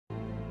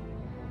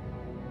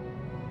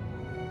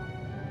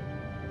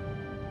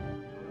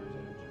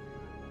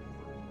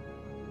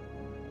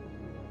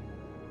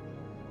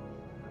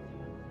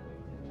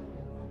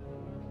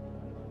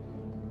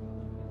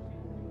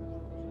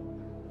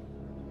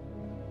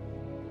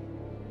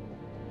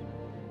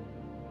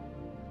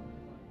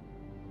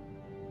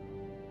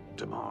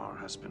Damar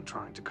has been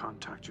trying to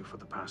contact you for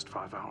the past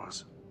 5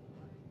 hours.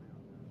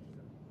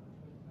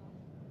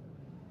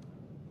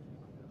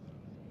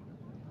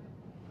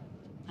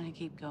 I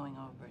keep going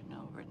over it and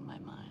over it in my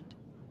mind.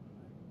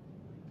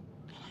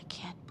 And I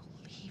can't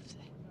believe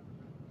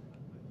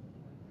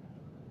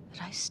that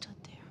I stood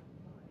there,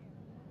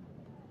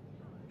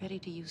 ready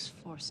to use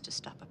force to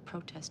stop a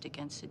protest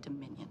against the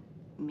Dominion.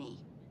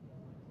 Me.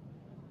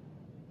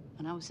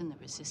 When I was in the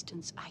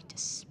Resistance, I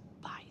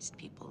despised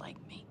people like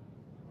me.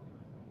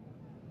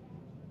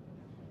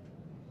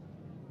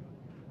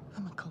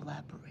 I'm a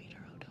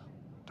collaborator, Odo.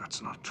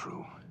 That's not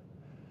true.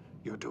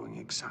 You're doing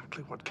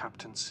exactly what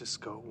Captain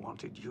Sisko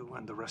wanted you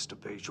and the rest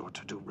of Bajor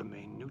to do: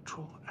 remain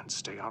neutral and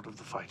stay out of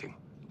the fighting.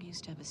 We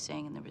used to have a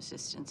saying in the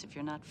Resistance: if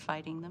you're not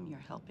fighting them,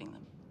 you're helping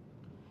them.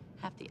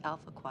 Half the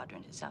Alpha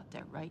Quadrant is out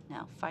there right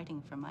now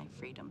fighting for my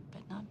freedom,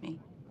 but not me.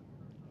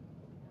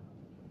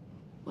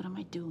 What am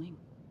I doing?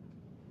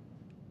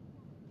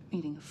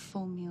 Eating a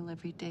full meal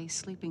every day,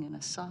 sleeping in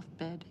a soft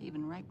bed,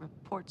 even write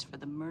reports for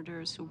the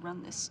murderers who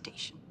run this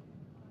station.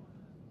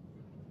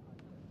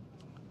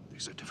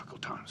 These are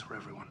difficult times for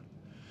everyone.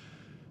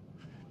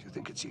 Do you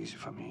think it's easy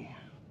for me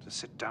to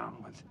sit down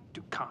with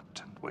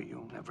Ducat and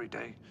Wayun every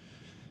day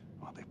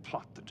while they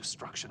plot the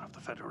destruction of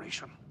the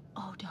Federation?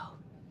 Odo,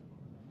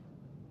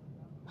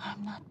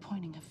 I'm not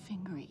pointing a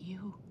finger at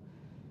you.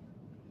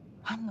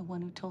 I'm the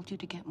one who told you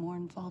to get more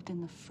involved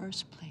in the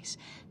first place.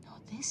 No,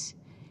 this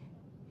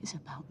is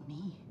about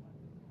me.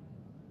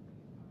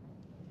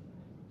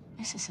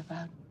 This is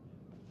about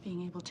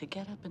being able to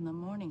get up in the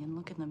morning and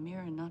look in the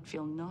mirror and not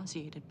feel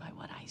nauseated by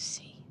what I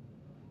see.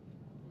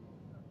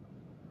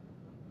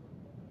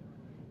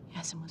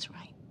 Yasmin was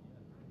right.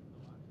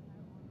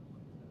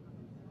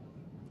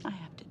 I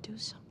have to do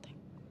something.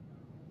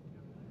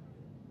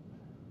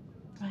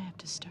 I have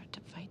to start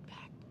to fight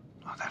back.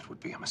 Oh, that would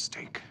be a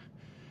mistake.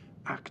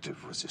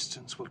 Active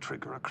resistance will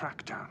trigger a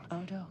crackdown.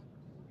 Odo,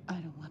 I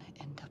don't want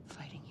to end up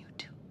fighting you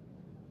too.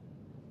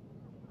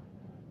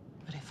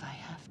 But if I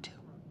have to,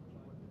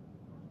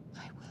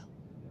 I will.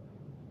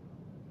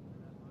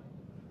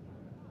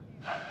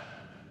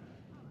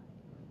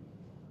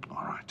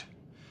 All right.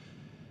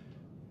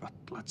 But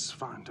let's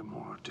find a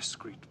more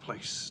discreet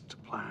place to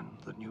plan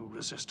the new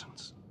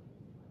resistance.